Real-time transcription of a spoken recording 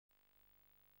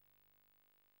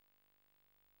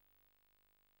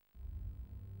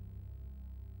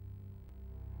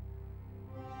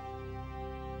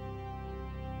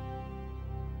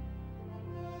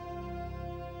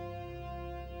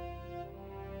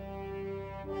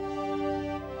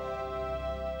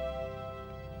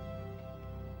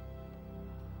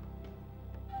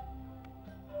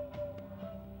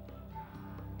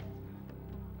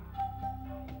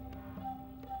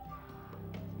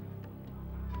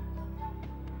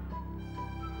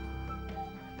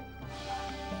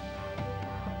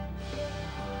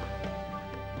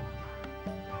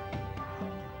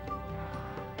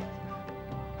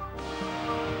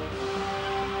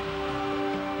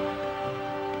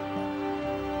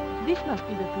This must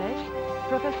be the place.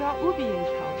 Professor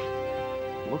Oubier's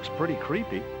house. Looks pretty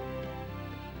creepy.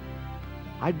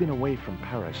 I'd been away from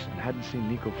Paris and hadn't seen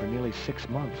Nico for nearly 6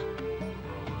 months.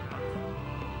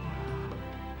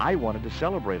 I wanted to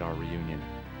celebrate our reunion,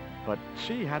 but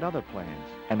she had other plans.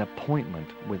 An appointment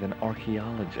with an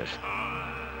archaeologist.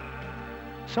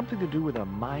 Something to do with a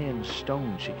Mayan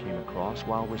stone she came across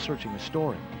while researching a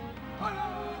story.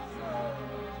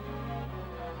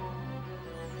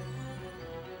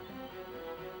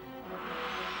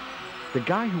 The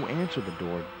guy who answered the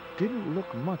door didn't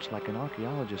look much like an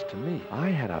archaeologist to me. I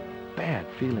had a bad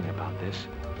feeling about this.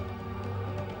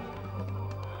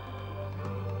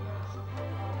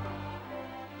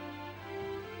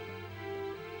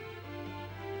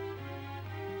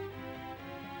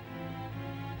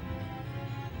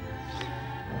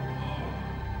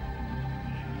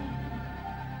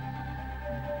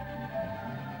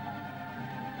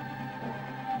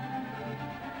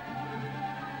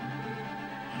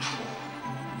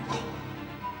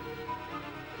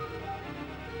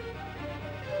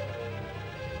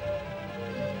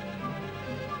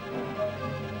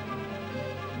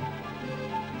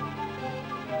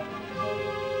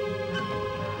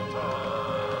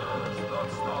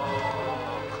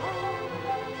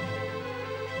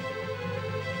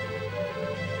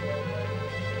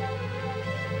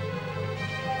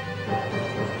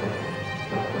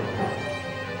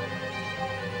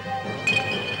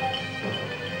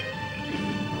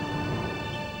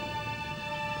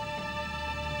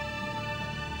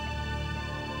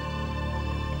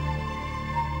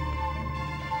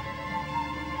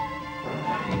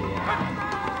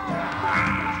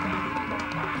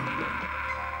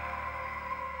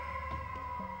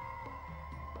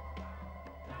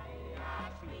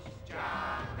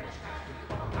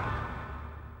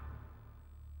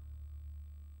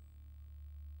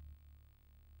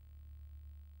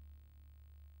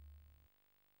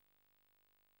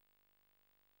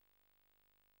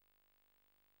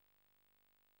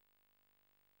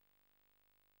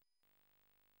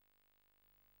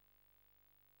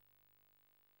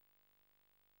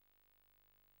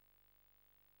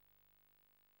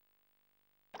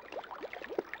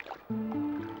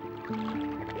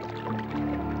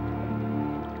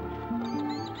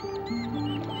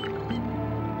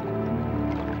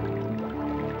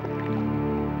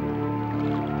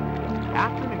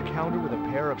 After an encounter with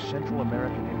a pair of Central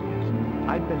American Indians,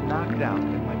 I'd been knocked out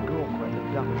and my girlfriend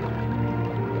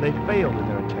abducted. They failed in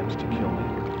their attempts to kill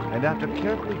me, and after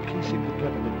carefully piecing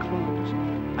together the clues,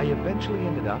 I eventually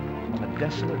ended up on a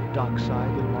desolate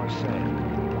dockside in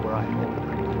Marseille, where I hoped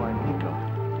to find Nico.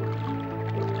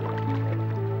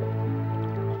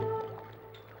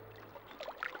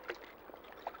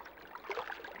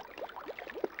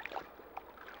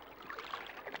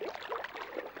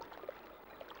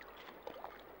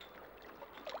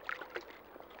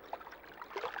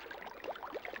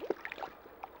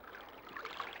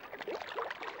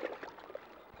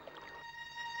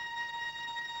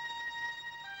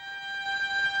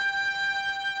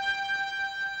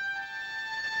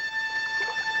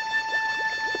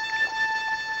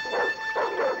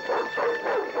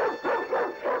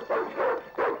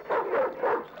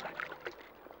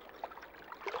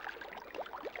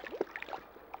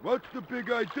 What's the big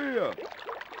idea?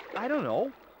 I don't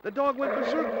know. The dog went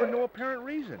berserk for no apparent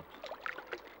reason.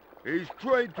 He's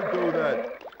trained to do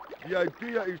that. The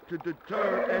idea is to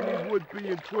deter any would-be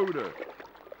intruder.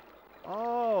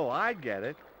 Oh, I get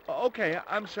it. Okay,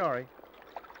 I'm sorry.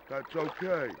 That's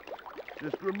okay.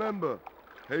 Just remember,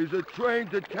 he's a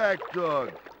trained attack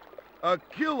dog. A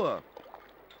killer.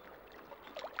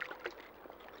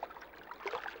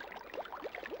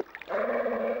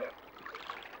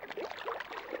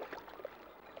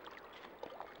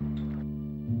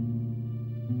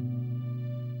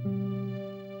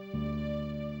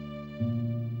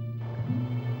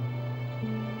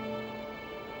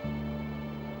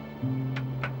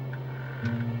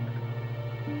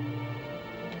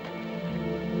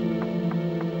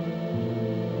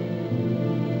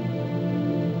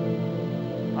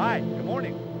 Hi, good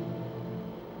morning.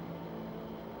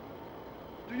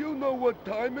 Do you know what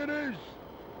time it is?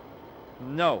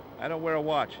 No, I don't wear a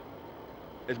watch.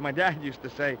 As my dad used to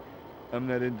say, I'm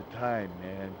not into time,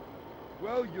 man.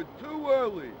 Well, you're too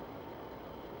early.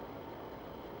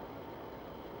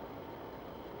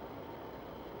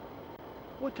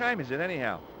 What time is it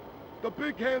anyhow? The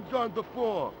big hand's on the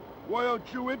floor. Why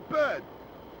aren't you in bed?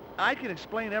 I can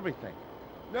explain everything.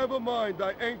 Never mind,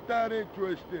 I ain't that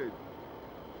interested.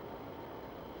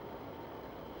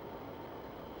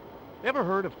 Ever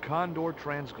heard of Condor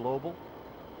Transglobal?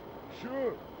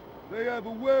 Sure, they have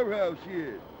a warehouse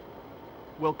here.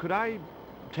 Well, could I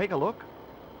take a look?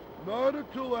 Not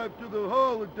until after the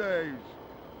holidays.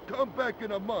 Come back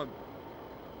in a month.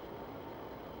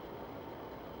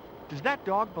 Does that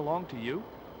dog belong to you?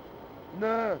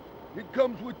 Nah, it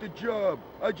comes with the job.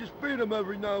 I just feed him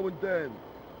every now and then.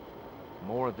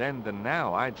 More then than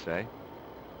now, I'd say.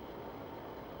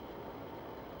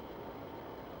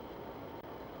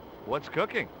 What's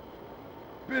cooking?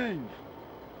 Beans.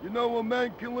 You know a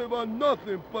man can live on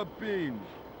nothing but beans.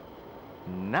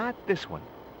 Not this one.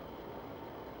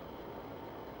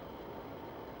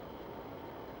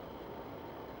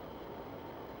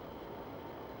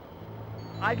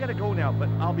 I gotta go now, but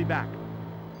I'll be back.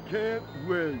 Can't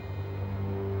wait.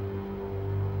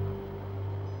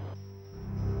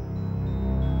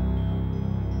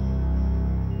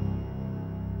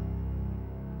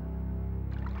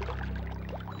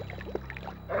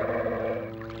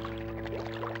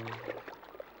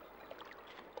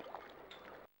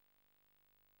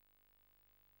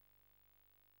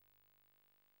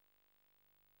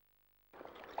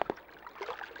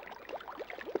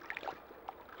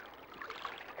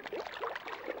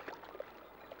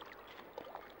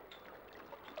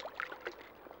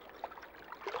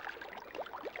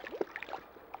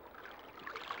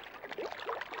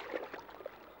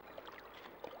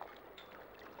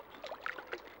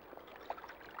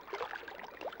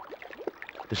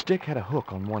 The stick had a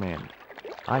hook on one end.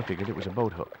 I figured it was a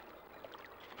boat hook,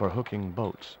 for hooking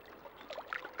boats.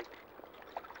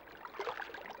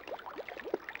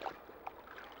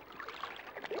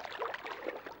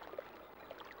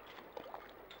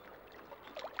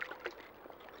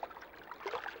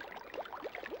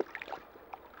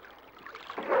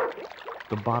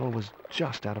 The bottle was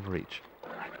just out of reach.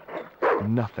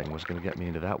 Nothing was going to get me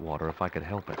into that water if I could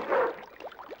help it.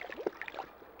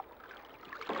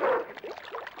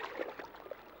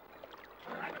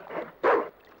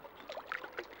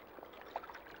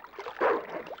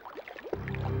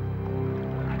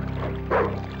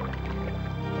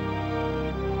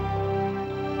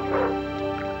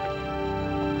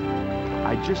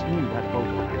 I just knew that boat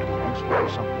hook had to be useful for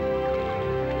something.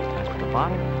 As for the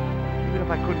bottle, even if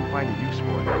I couldn't find a use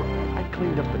for it, I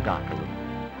cleaned up the dock a little.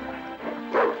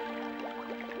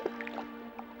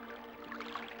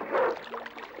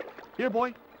 Here,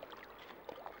 boy.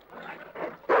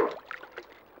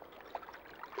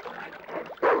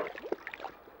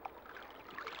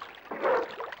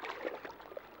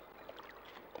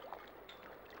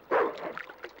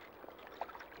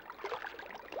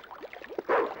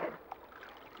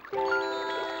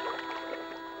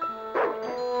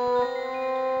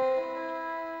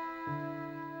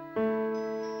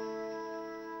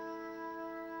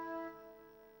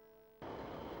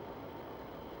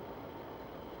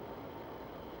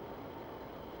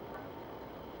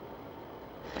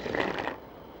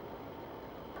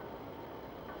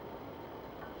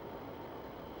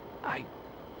 I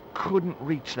couldn't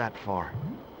reach that far.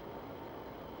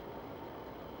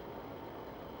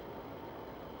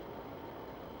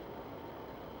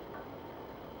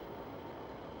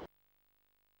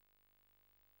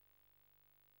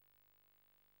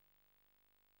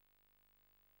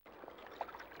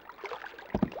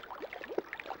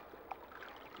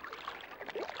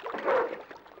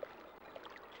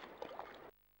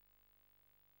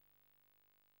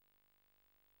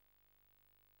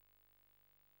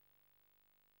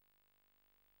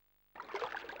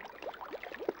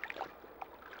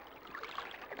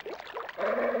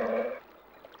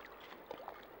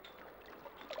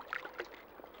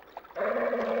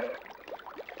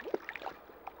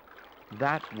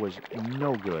 That was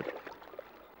no good.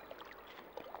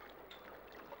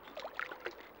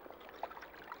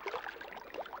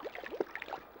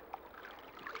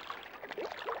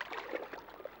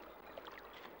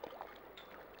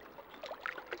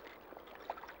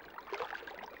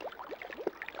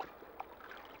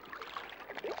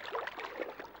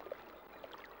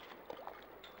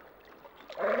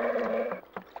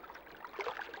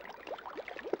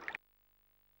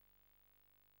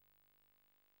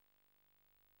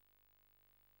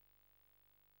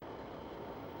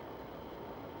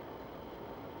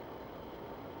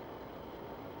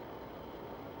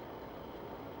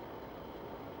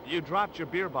 You dropped your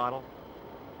beer bottle.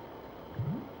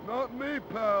 Not me,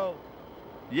 pal.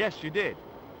 Yes, you did.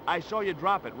 I saw you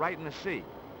drop it right in the sea.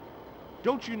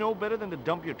 Don't you know better than to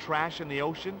dump your trash in the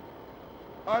ocean?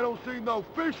 I don't see no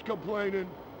fish complaining.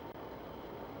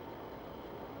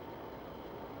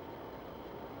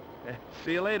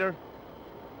 See you later.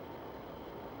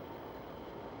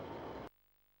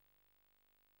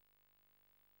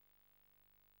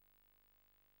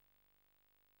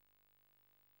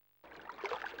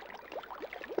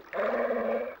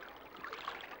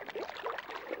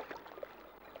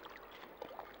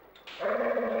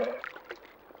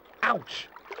 Ouch!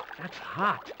 That's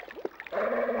hot.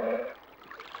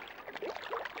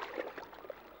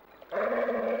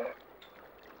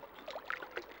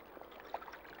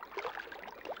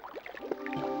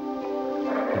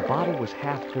 The bottle was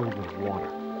half filled with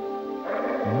water.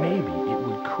 Maybe it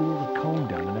would cool the cone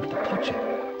down enough to touch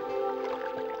it.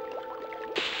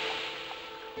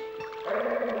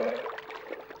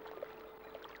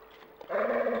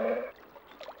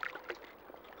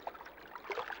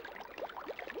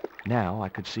 Now I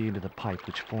could see into the pipe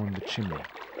which formed the chimney.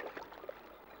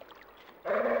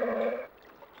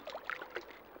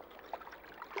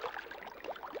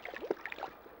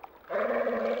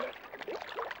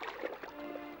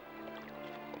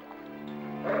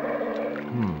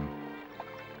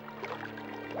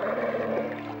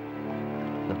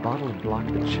 The bottle had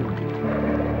blocked the chimney.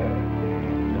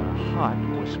 The hut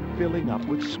was filling up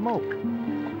with smoke.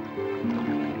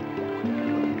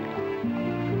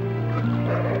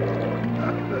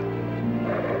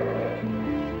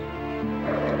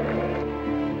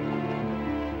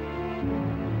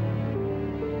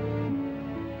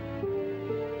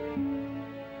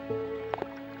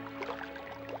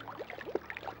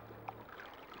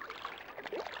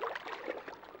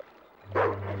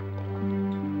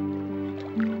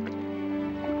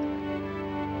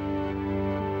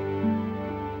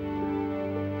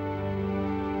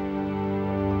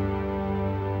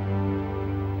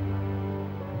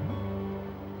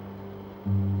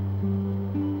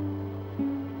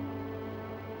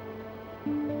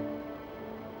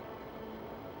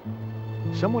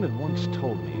 Someone had once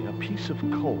told me a piece of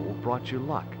coal brought you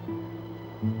luck.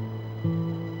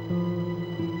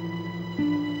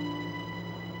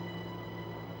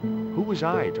 Who was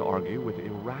I to argue with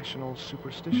irrational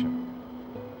superstition?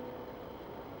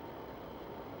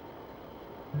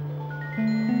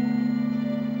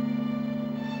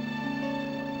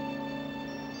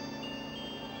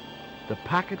 The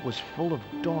packet was full of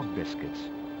dog biscuits.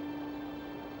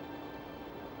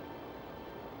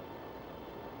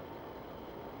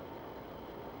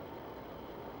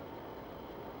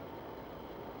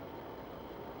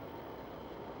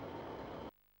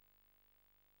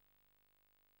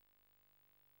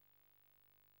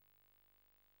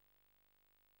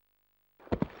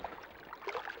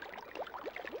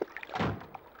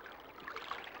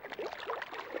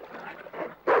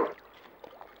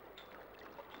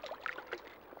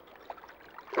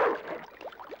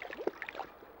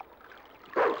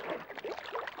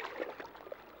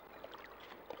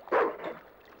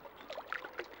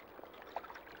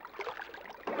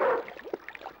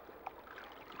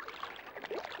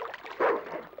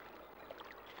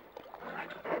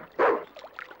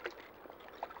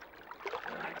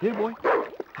 Here, boy,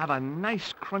 have a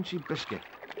nice crunchy biscuit.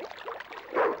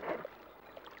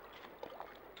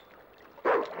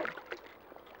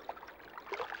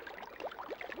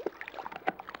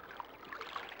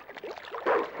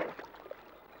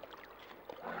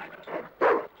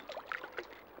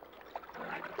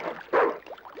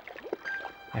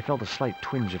 I felt a slight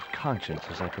twinge of conscience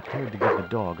as I prepared to give the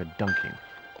dog a dunking.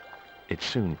 It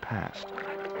soon passed.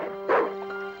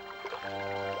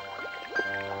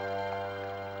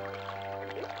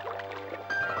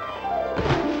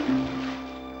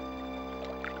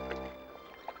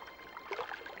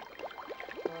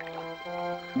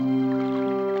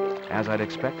 As I'd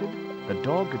expected, the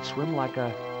dog could swim like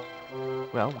a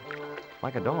dog.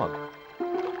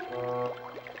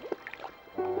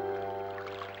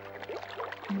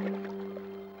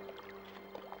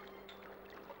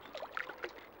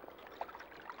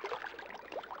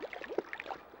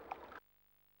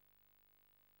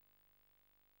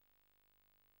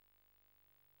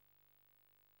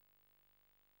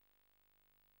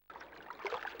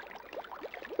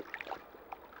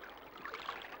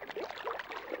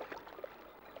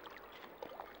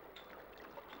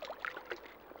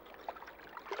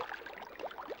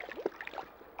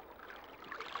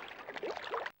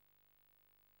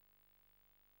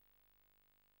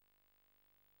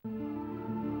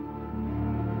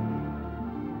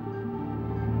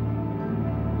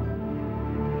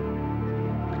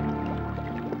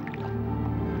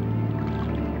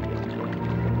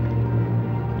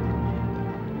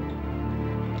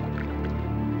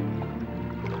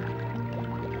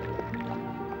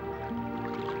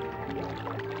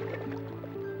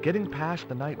 Getting past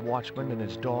the night watchman and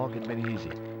his dog had been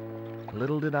easy.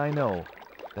 Little did I know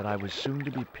that I was soon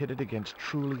to be pitted against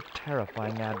truly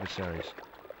terrifying adversaries.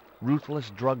 Ruthless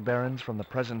drug barons from the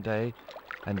present day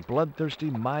and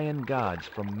bloodthirsty Mayan gods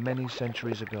from many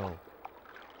centuries ago.